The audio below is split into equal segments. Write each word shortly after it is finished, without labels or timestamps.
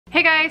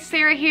Hey guys,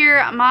 Sarah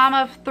here, mom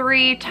of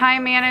 3,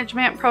 time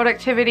management,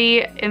 productivity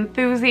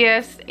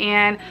enthusiast,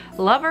 and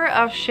lover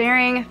of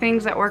sharing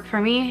things that work for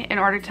me in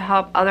order to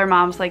help other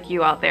moms like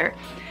you out there.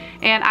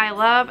 And I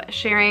love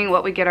sharing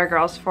what we get our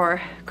girls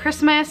for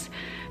Christmas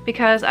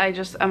because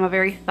I'm a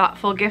very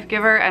thoughtful gift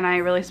giver and I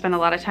really spend a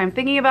lot of time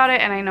thinking about it,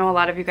 and I know a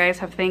lot of you guys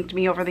have thanked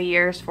me over the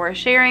years for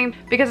sharing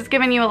because it's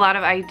given you a lot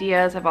of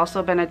ideas. I've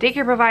also been a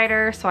daycare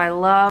provider, so I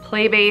love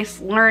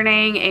play-based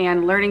learning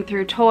and learning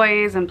through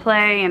toys and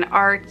play and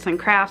arts and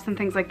crafts and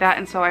things like that,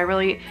 and so I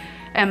really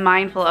am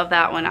mindful of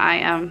that when I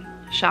am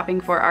shopping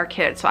for our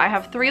kids. So I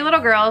have 3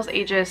 little girls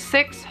ages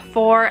 6,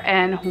 4,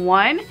 and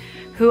 1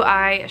 who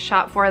I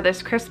shop for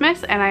this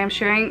Christmas, and I am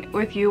sharing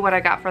with you what I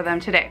got for them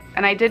today.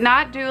 And I did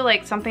not do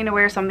like something to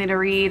wear, something to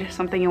read,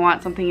 something you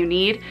want, something you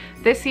need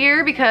this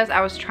year because I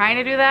was trying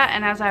to do that,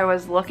 and as I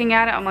was looking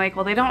at it, I'm like,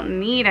 well, they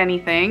don't need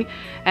anything,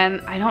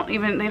 and they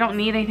don't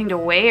need anything to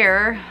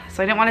wear,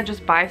 so I didn't want to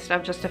just buy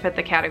stuff just to fit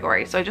the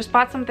category. So I just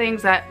bought some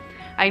things that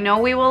I know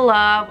we will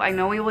love, I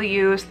know we will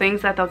use,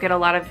 things that they'll get a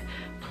lot of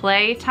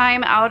play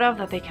time out of,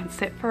 that they can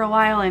sit for a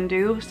while and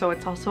do, so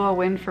it's also a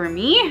win for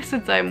me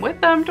since I'm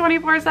with them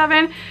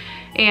 24/7.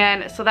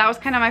 And so that was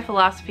kind of my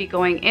philosophy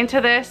going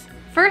into this.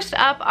 First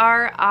up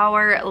are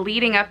our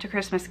leading up to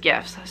Christmas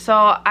gifts.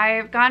 So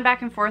I've gone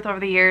back and forth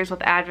over the years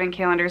with advent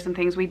calendars and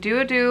things. We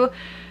do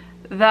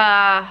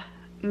the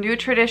New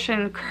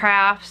Tradition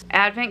Crafts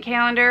advent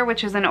calendar,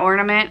 which is an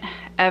ornament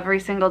every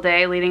single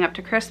day leading up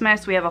to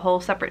Christmas. We have a whole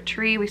separate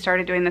tree. We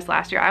started doing this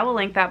last year. I will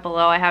link that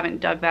below. I haven't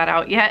dug that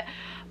out yet.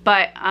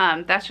 But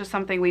that's just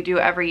something we do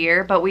every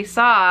year. But we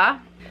saw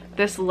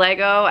this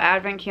Lego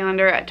advent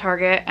calendar at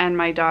Target and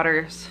my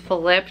daughter's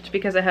flipped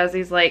because it has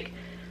these like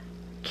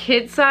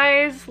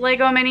kid-size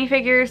Lego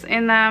minifigures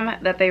in them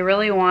that they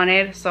really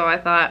wanted. So I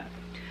thought,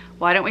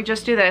 why don't we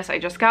just do this? I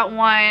just got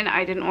one.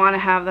 I didn't want to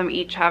have them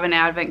each have an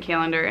advent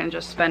calendar and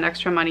just spend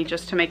extra money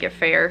just to make it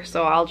fair.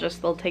 So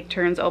they'll take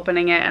turns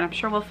opening it, and I'm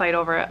sure we'll fight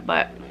over it,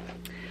 but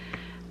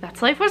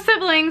that's life with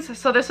siblings.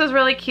 So this is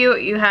really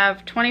cute. You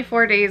have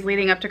 24 days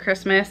leading up to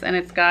Christmas, and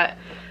it's got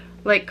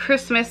like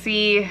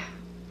Christmassy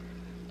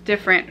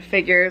different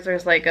figures.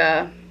 There's like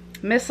a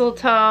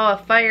mistletoe,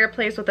 a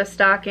fireplace with a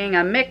stocking,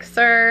 a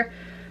mixer,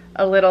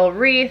 a little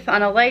wreath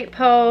on a light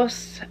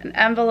post, an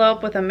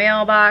envelope with a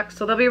mailbox.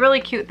 So there'll be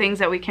really cute things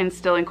that we can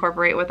still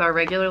incorporate with our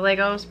regular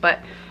Legos, but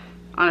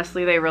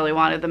honestly they really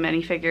wanted the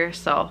minifigures,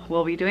 so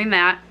we'll be doing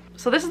that.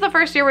 So this is the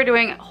first year we're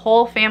doing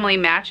whole family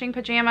matching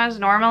pajamas.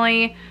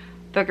 Normally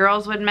the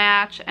girls would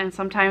match, and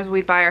sometimes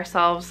we'd buy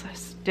ourselves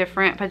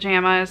different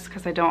pajamas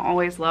because I don't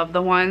always love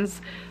the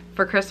ones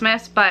for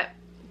Christmas, but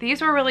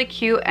these were really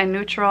cute and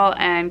neutral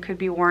and could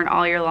be worn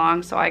all year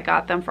long, so I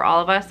got them for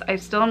all of us. I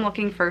still am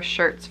looking for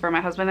shirts for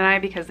my husband and I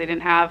because they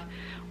didn't have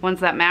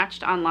ones that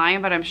matched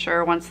online, but I'm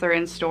sure once they're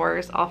in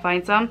stores I'll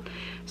find some.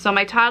 So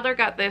my toddler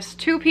got this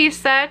 2-piece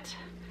set,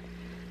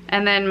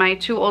 and then my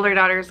 2 older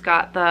daughters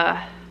got the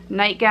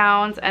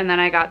nightgowns, and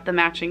then I got the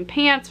matching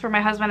pants for my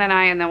husband and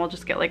I, and then we'll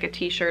just get like a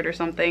t-shirt or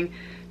something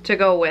to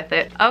go with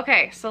it.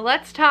 Okay, so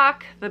let's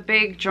talk the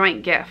big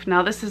joint gift.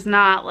 Now this is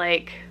not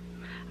like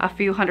a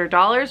few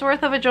 $100s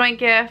worth of a joint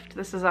gift.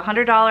 This is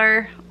 $100,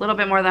 a little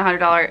bit more than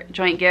 $100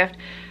 joint gift,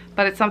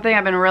 but it's something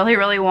I've been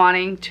really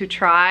wanting to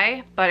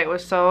try, but it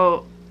was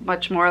so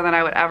much more than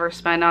I would ever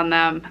spend on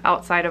them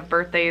outside of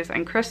birthdays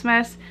and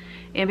Christmas.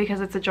 And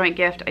because it's a joint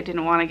gift, I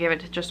didn't want to give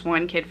it to just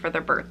one kid for their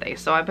birthday.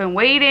 So I've been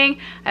waiting.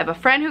 I have a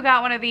friend who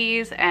got one of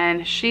these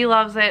and she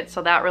loves it.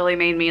 So that really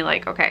made me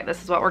like, okay,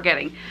 this is what we're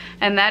getting.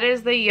 And that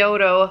is the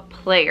Yoto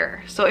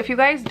player. So if you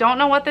guys don't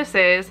know what this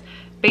is,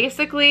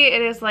 basically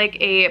it is like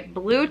a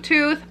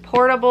Bluetooth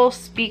portable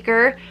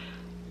speaker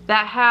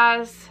that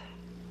has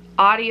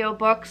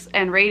audiobooks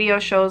and radio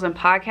shows and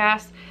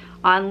podcasts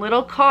on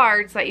little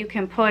cards that you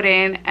can put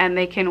in, and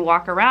they can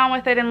walk around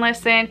with it and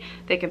listen.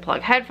 They can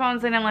plug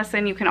headphones in and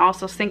listen. You can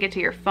also sync it to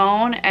your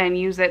phone and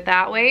use it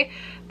that way.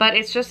 But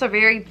it's just a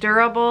very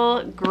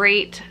durable,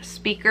 great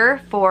speaker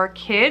for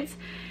kids.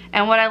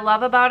 And what I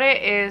love about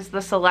it is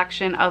the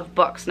selection of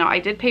books. Now I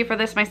did pay for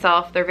this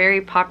myself. They're very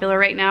popular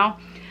right now.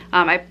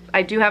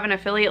 I do have an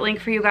affiliate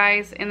link for you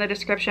guys in the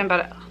description,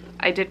 but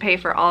I did pay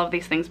for all of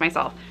these things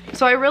myself.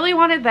 So I really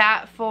wanted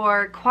that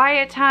for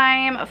quiet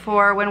time,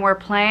 for when we're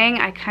playing.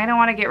 I kind of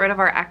want to get rid of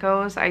our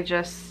echoes.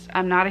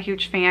 I'm not a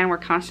huge fan. We're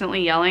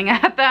constantly yelling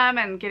at them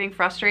and getting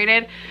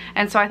frustrated.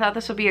 And so I thought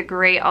this would be a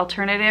great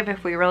alternative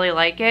if we really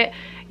like it.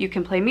 You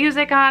can play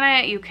music on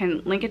it, you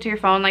can link it to your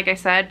phone like I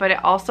said, but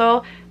it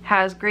also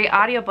has great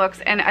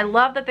audiobooks, and I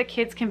love that the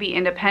kids can be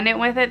independent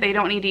with it. They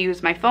don't need to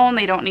use my phone,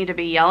 they don't need to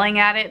be yelling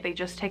at it. They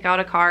just take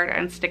out a card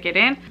and stick it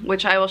in,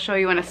 which I will show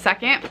you in a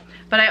second.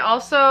 But I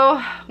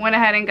also went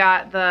ahead and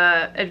got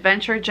the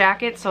adventure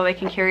jacket so they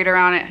can carry it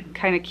around. It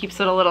kind of keeps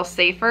it a little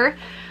safer.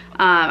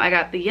 I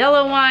got the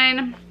yellow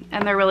one,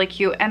 and they're really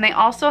cute. And they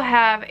also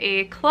have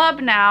a club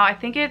now. I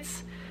think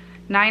it's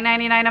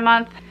 $9.99 a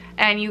month,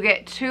 and you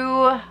get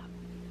 2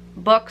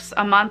 books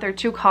a month or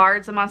 2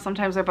 cards a month.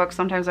 Sometimes they're books,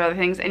 sometimes they're other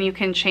things, and you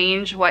can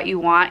change what you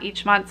want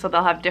each month. So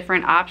they'll have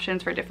different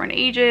options for different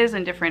ages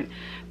and different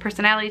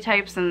personality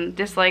types and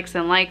dislikes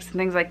and likes and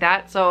things like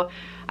that. So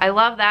I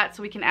love that,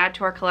 so we can add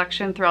to our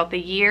collection throughout the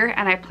year.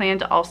 And I plan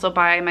to also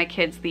buy my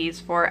kids these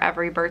for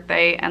every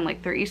birthday and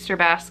like their Easter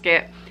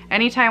basket.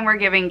 Anytime we're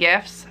giving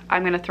gifts,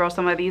 I'm gonna throw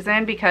some of these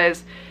in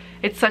because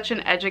it's such an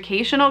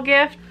educational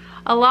gift.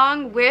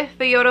 Along with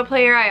the Yoto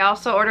player, I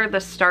also ordered the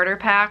starter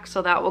pack,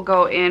 so that will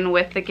go in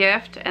with the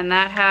gift, and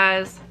that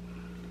has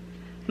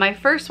my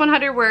first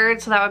 100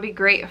 words, so that would be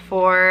great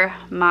for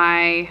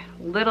my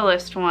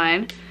littlest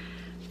one.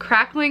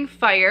 Crackling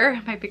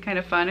Fire, might be kind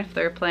of fun if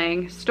they're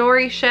playing.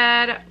 Story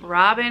Shed,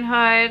 Robin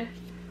Hood,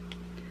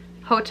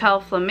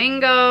 Hotel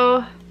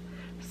Flamingo,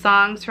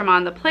 Songs from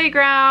on the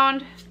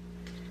Playground,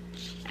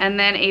 and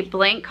then a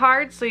blank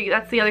card. So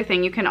that's the other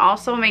thing, you can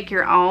also make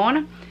your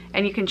own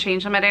and you can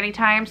change them at any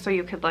time. So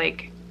you could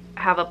like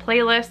have a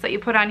playlist that you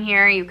put on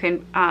here. You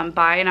can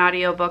buy an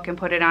audiobook and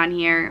put it on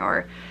here,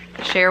 or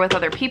share with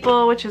other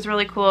people, which is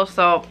really cool.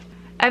 So,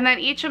 and then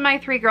each of my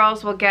 3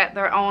 girls will get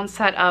their own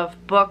set of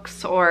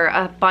books or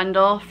a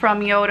bundle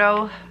from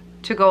Yoto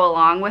to go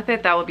along with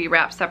it that will be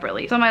wrapped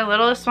separately. So my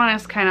littlest one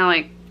is kind of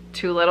like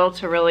too little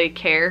to really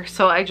care,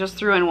 so I just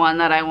threw in one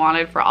that I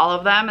wanted for all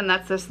of them, and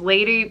that's this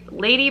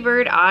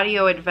Ladybird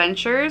Audio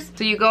Adventures.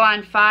 So you go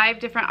on 5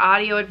 different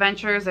audio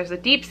adventures. There's a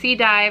deep sea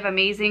dive,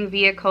 amazing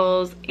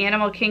vehicles,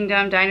 Animal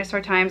Kingdom,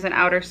 Dinosaur Times, and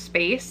outer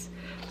space.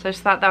 So I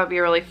just thought that would be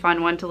a really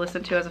fun one to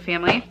listen to as a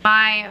family.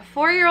 My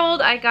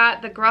 4-year-old, I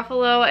got the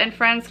Gruffalo and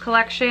Friends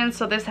collection.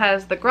 So this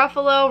has the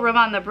Gruffalo, Room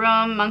on the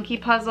Broom, Monkey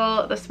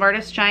Puzzle, The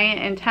Smartest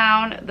Giant in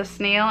Town, The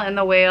Snail and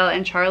the Whale,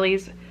 and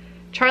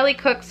Charlie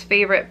Cook's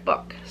favorite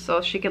book. So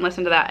she can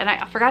listen to that. And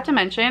I forgot to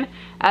mention,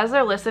 as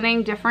they're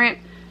listening, different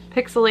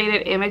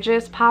pixelated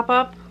images pop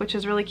up, which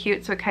is really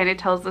cute. So it kind of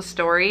tells the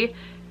story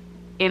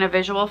in a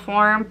visual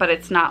form, but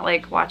it's not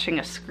like watching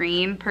a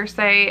screen per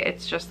se.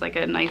 It's just like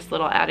a nice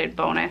little added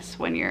bonus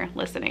when you're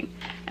listening.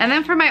 And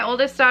then for my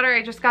oldest daughter,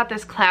 I just got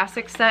this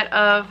classic set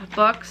of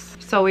books.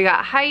 So we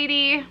got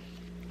Heidi,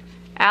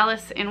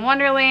 Alice in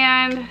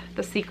Wonderland,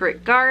 The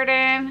Secret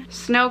Garden,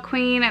 Snow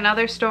Queen and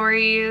Other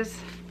Stories,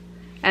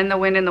 and The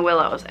Wind in the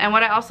Willows. And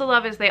what I also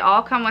love is they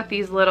all come with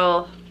these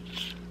little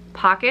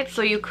pockets,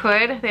 so you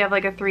could, they have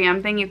like a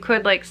 3M thing, you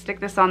could like stick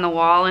this on the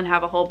wall and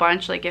have a whole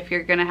bunch. Like if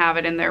you're gonna have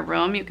it in their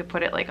room, you could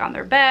put it like on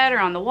their bed or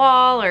on the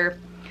wall or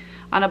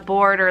on a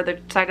board or the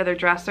side of their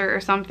dresser or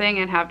something,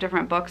 and have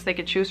different books they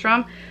could choose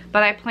from.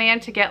 But I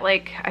plan to get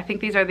like, I think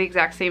these are the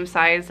exact same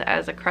size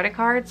as a credit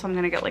card, so I'm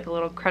gonna get like a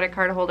little credit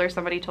card holder.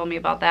 Somebody told me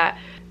about that,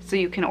 so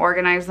you can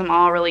organize them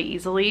all really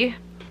easily.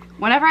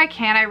 Whenever I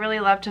can, I really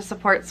love to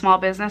support small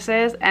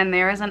businesses, and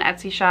there is an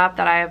Etsy shop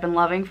that I have been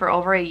loving for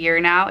over a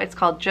year now. It's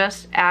called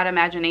Just Add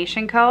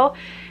Imagination Co.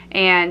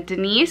 And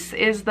Denise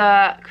is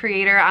the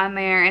creator on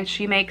there, and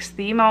she makes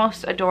the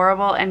most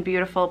adorable and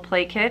beautiful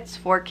play kits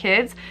for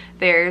kids.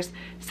 There's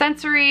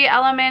sensory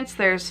elements,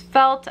 there's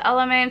felt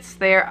elements,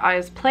 there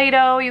is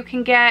Play-Doh you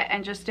can get,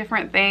 and just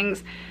different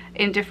things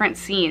in different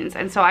scenes.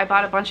 And so I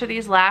bought a bunch of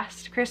these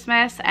last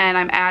Christmas, and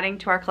I'm adding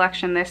to our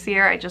collection this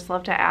year. I just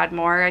love to add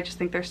more. I just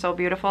think they're so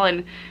beautiful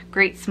and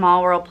great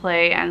small world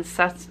play and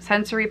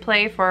sensory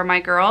play for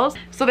my girls.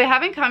 So they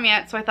haven't come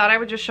yet, so I thought I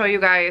would just show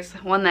you guys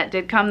one that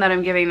did come that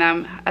I'm giving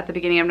them at the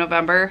beginning of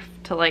November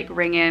to like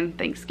ring in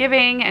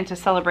Thanksgiving and to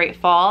celebrate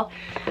fall.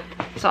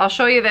 So I'll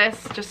show you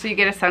this just so you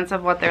get a sense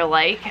of what they're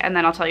like, and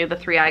then I'll tell you the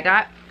 3 I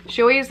got.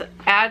 She always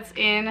adds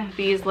in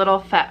these little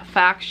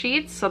fact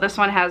sheets. So this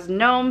one has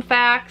gnome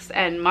facts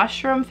and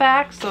mushroom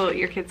facts, so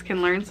your kids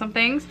can learn some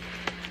things.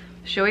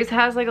 She always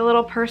has like a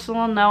little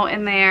personal note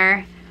in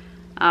there,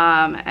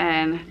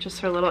 and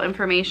just her little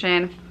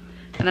information.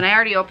 And then I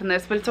already opened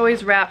this, but it's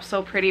always wrapped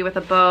so pretty with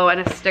a bow and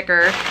a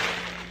sticker.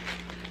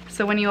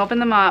 So when you open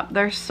them up,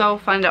 they're so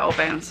fun to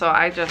open. So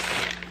I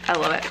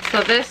love it.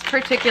 So this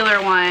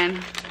particular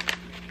one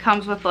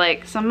comes with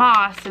like some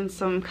moss and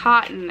some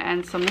cotton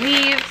and some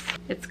leaves.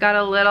 It's got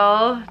a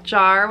little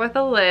jar with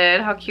a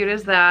lid. How cute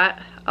is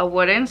that? A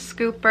wooden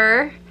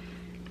scooper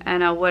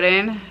and a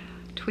wooden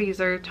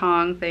tweezer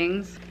tong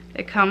things.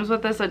 It comes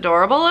with this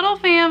adorable little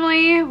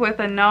family with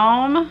a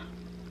gnome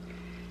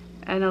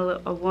and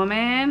a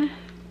woman,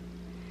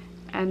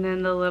 and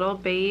then the little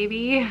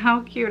baby.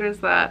 How cute is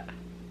that?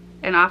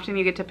 And often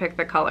you get to pick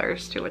the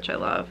colors too, which I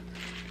love.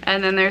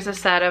 And then there's a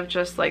set of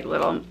just like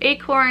little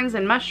acorns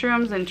and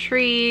mushrooms and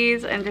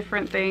trees and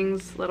different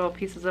things, little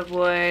pieces of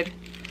wood.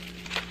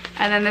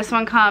 And then this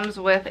one comes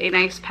with a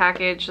nice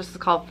package. This is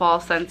called Fall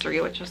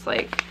Sensory, which is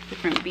like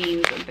different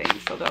beans and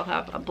things. So they'll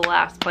have a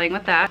blast playing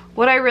with that.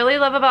 What I really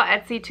love about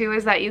Etsy too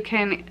is that you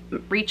can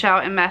reach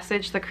out and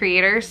message the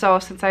creator. So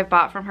since I've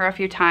bought from her a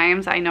few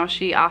times, I know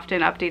she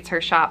often updates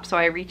her shop. So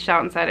I reached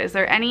out and said, is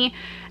there any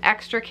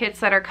extra kits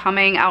that are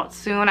coming out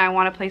soon? I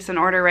want to place an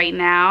order right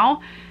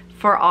now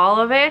for all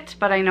of it,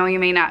 but I know you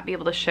may not be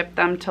able to ship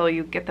them till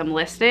you get them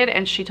listed.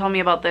 And she told me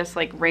about this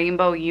like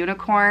rainbow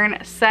unicorn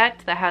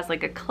set that has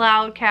like a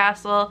cloud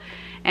castle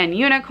and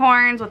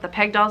unicorns with the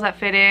peg dolls that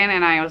fit in,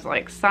 and I was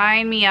like,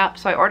 sign me up.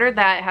 So I ordered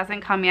that. It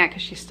hasn't come yet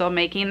because she's still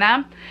making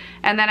them.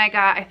 And then I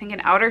got, I think,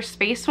 an outer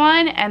space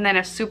one and then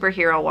a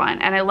superhero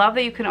one. And I love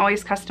that you can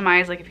always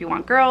customize, like if you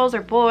want girls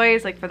or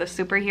boys, like for the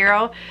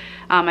superhero.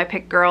 I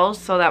picked girls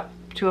so that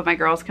 2 of my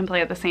girls can play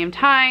at the same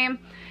time.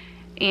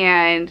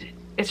 And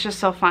it's just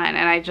so fun,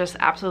 and I just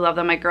absolutely love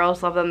them. My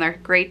girls love them. They're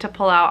great to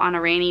pull out on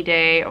a rainy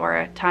day or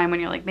a time when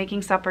you're like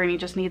making supper and you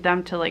just need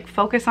them to like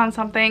focus on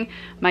something.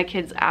 My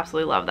kids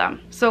absolutely love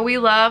them. So we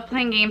love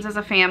playing games as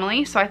a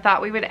family, so I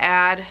thought we would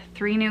add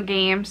 3 new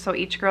games, so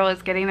each girl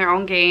is getting their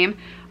own game.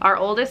 Our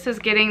oldest is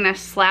getting this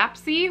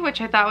Slapsy,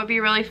 which I thought would be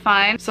really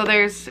fun. So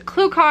there's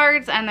clue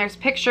cards and there's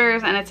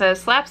pictures, and it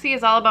says Slapsy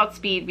is all about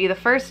speed. Be the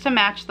first to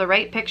match the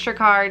right picture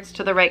cards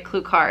to the right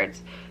clue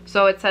cards.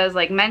 So it says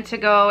like meant to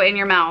go in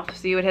your mouth,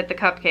 so you would hit the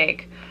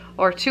cupcake.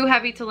 Or too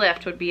heavy to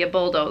lift would be a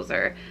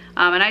bulldozer.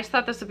 And I just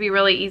thought this would be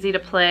really easy to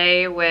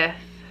play with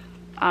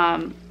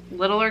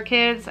littler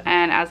kids,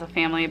 and as a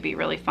family it'd be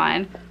really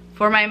fun.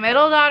 For my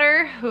middle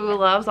daughter, who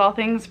loves all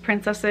things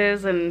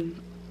princesses and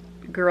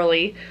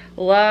girly,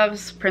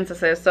 loves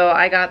princesses, so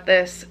I got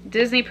this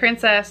Disney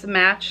Princess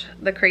Match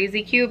the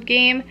Crazy Cube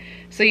game.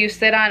 So you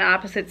sit on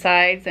opposite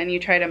sides and you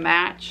try to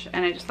match,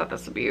 and I just thought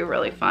this would be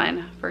really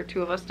fun for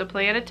 2 of us to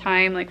play at a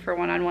time, like for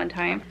one-on-one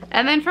time.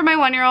 And then for my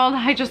 1-year-old,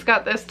 I just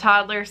got this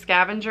toddler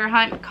scavenger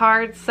hunt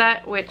card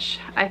set, which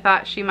I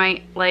thought she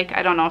might like.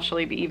 I don't know if she'll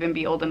even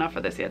be old enough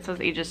for this yet. It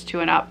says ages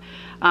 2 and up.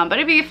 But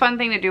it'd be a fun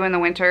thing to do in the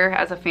winter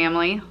as a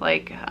family.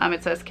 Like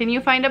it says, can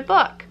you find a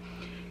book?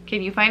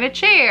 Can you find a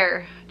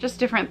chair? Just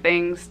different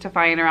things to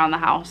find around the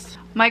house.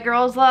 My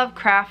girls love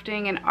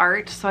crafting and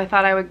art, so I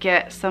thought I would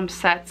get some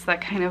sets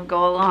that kind of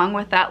go along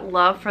with that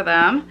love for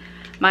them.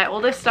 My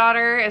oldest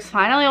daughter is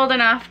finally old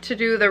enough to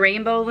do the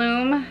rainbow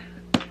loom.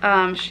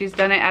 She's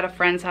done it at a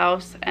friend's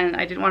house, and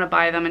I didn't want to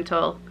buy them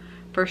until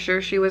for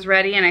sure she was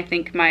ready, and I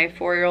think my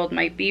 4-year-old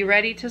might be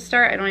ready to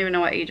start. I don't even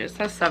know what age it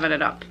says 7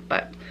 and up,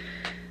 but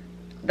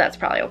that's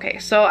probably okay.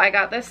 So I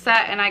got this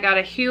set, and I got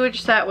a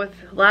huge set with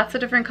lots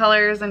of different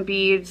colors and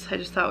beads. I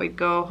just thought we'd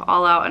go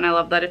all out, and I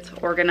love that it's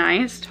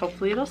organized.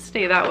 Hopefully it'll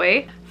stay that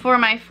way. For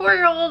my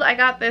 4-year-old, I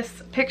got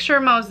this picture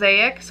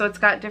mosaic, so it's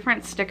got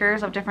different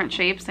stickers of different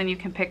shapes, and you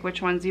can pick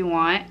which ones you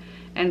want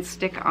and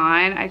stick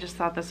on. I just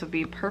thought this would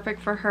be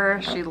perfect for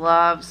her. She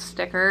loves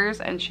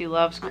stickers and she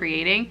loves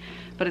creating,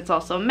 but it's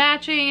also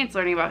matching, it's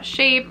learning about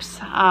shapes,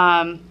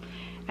 and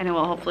it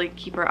will hopefully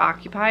keep her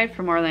occupied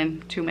for more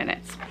than 2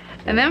 minutes.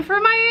 And then for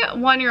my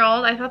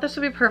 1-year-old, I thought this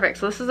would be perfect.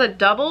 So this is a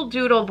double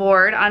doodle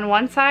board. On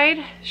one side,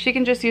 she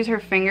can just use her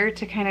finger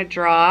to kind of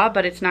draw,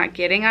 but it's not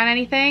getting on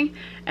anything.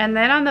 And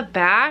then on the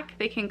back,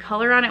 they can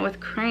color on it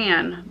with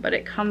crayon, but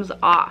it comes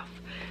off.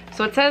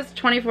 So it says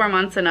 24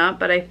 months and up,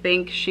 but I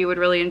think she would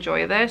really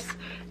enjoy this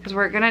because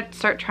we're gonna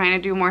start trying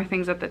to do more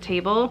things at the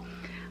table.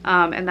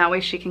 And that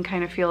way she can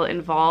kind of feel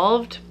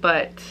involved,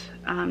 but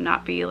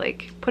not be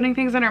like putting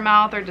things in her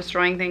mouth or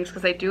destroying things,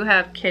 because I do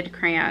have kid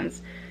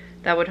crayons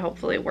that would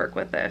hopefully work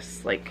with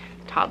this, like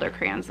toddler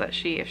crayons that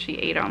if she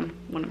ate them,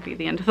 wouldn't be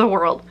the end of the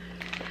world.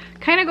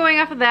 Kind of going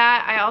off of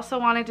that, I also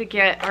wanted to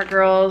get our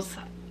girls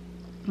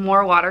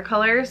more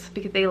watercolors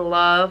because they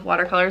love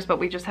watercolors, but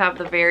we just have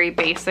the very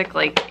basic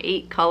like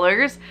 8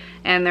 colors,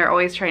 and they're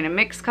always trying to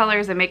mix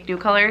colors and make new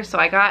colors. So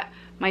I got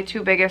my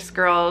 2 biggest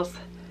girls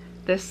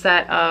this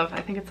set of,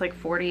 I think it's like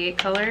 48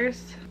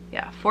 colors.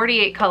 Yeah,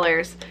 48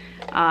 colors.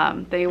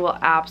 They will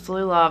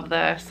absolutely love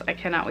this. I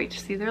cannot wait to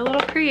see their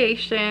little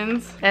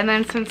creations. And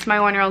then since my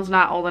 1-year-old's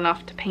not old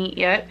enough to paint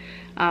yet,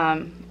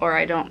 or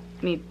I don't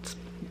need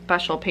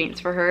special paints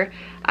for her,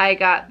 I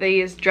got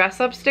these dress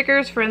up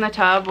stickers for in the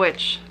tub,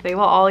 which they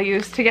will all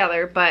use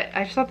together, but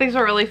I just thought these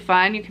were really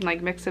fun. You can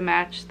like mix and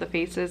match the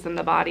faces and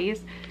the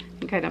bodies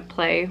and kind of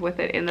play with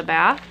it in the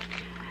bath.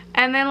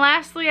 And then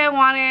lastly, I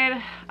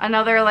wanted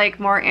another like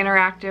more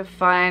interactive,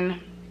 fun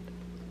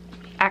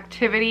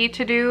activity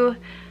to do.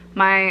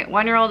 My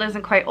 1-year-old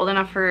isn't quite old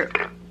enough for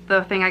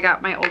the thing I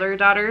got my older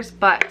daughters,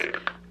 but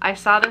I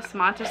saw this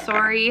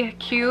Montessori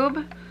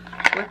cube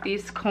with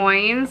these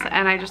coins,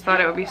 and I just thought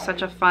it would be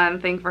such a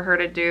fun thing for her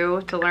to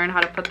do, to learn how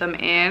to put them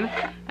in.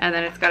 And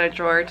then it's got a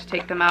drawer to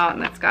take them out,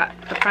 and it's got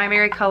the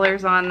primary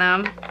colors on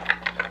them.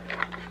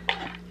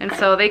 And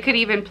so they could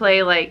even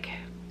play like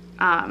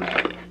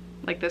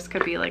this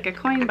could be like a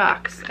coin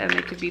box, and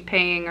they could be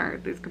paying, or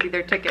these could be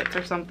their tickets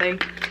or something.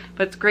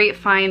 But it's great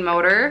fine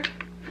motor,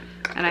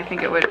 and I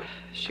think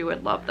she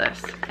would love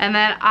this. And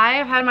then I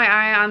have had my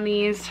eye on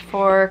these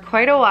for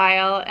quite a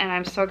while, and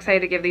I'm so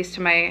excited to give these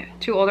to my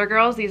 2 older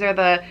girls. These are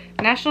the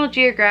National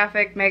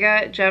Geographic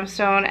Mega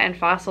Gemstone and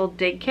Fossil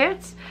Dig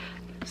Kits.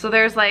 So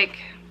there's like,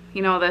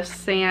 you know, this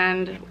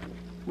sand,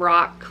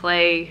 rock,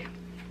 clay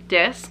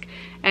disc,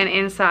 and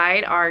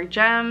inside are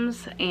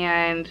gems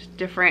and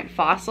different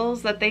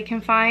fossils that they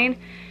can find.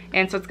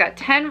 And so it's got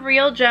 10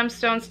 real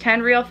gemstones,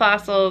 10 real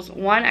fossils,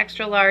 1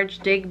 extra large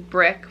dig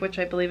brick, which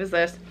I believe is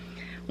this,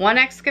 1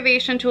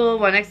 excavation tool,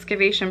 1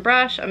 excavation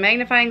brush, a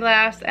magnifying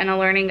glass, and a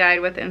learning guide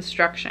with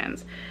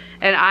instructions.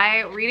 And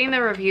reading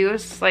the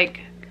reviews, like,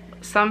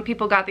 some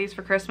people got these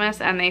for Christmas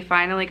and they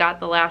finally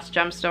got the last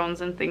gemstones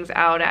and things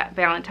out at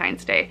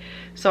Valentine's Day.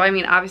 So I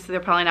mean, obviously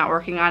they're probably not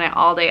working on it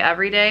all day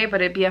every day,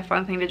 but it'd be a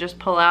fun thing to just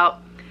pull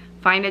out,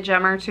 find a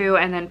gem or two,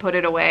 and then put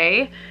it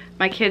away.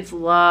 My kids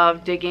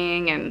love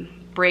digging and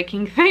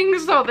breaking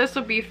things, so this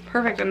would be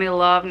perfect, and they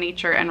love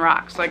nature and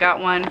rocks. So I got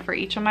one for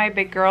each of my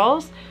big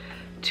girls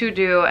to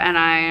do, and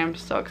I am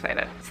so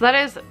excited. So that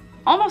is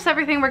almost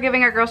everything we're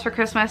giving our girls for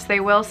Christmas. They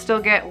will still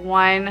get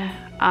one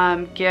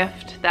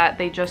gift that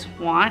they just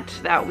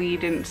want that we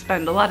didn't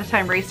spend a lot of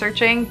time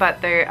researching,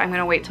 but I'm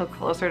gonna wait till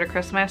closer to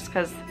Christmas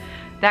because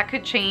that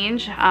could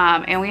change.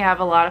 And we have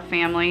a lot of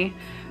family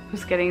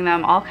who's getting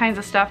them all kinds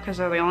of stuff because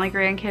they're the only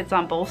grandkids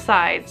on both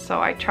sides.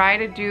 So I try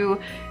to do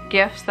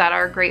gifts that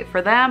are great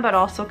for them, but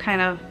also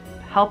kind of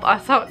help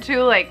us out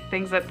too, like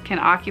things that can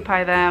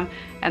occupy them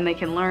and they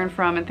can learn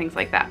from and things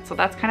like that. So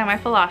that's kind of my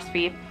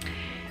philosophy.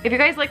 If you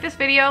guys like this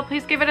video,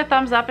 please give it a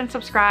thumbs up and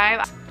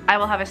subscribe. I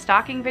will have a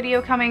stocking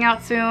video coming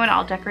out soon.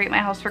 I'll decorate my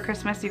house for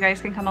Christmas. You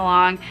guys can come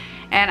along.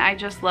 And I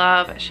just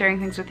love sharing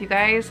things with you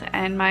guys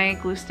and my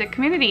glue stick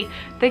community.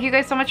 Thank you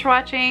guys so much for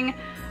watching.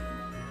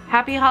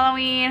 Happy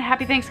Halloween,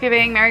 happy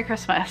Thanksgiving, Merry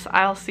Christmas.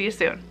 I'll see you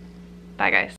soon. Bye guys.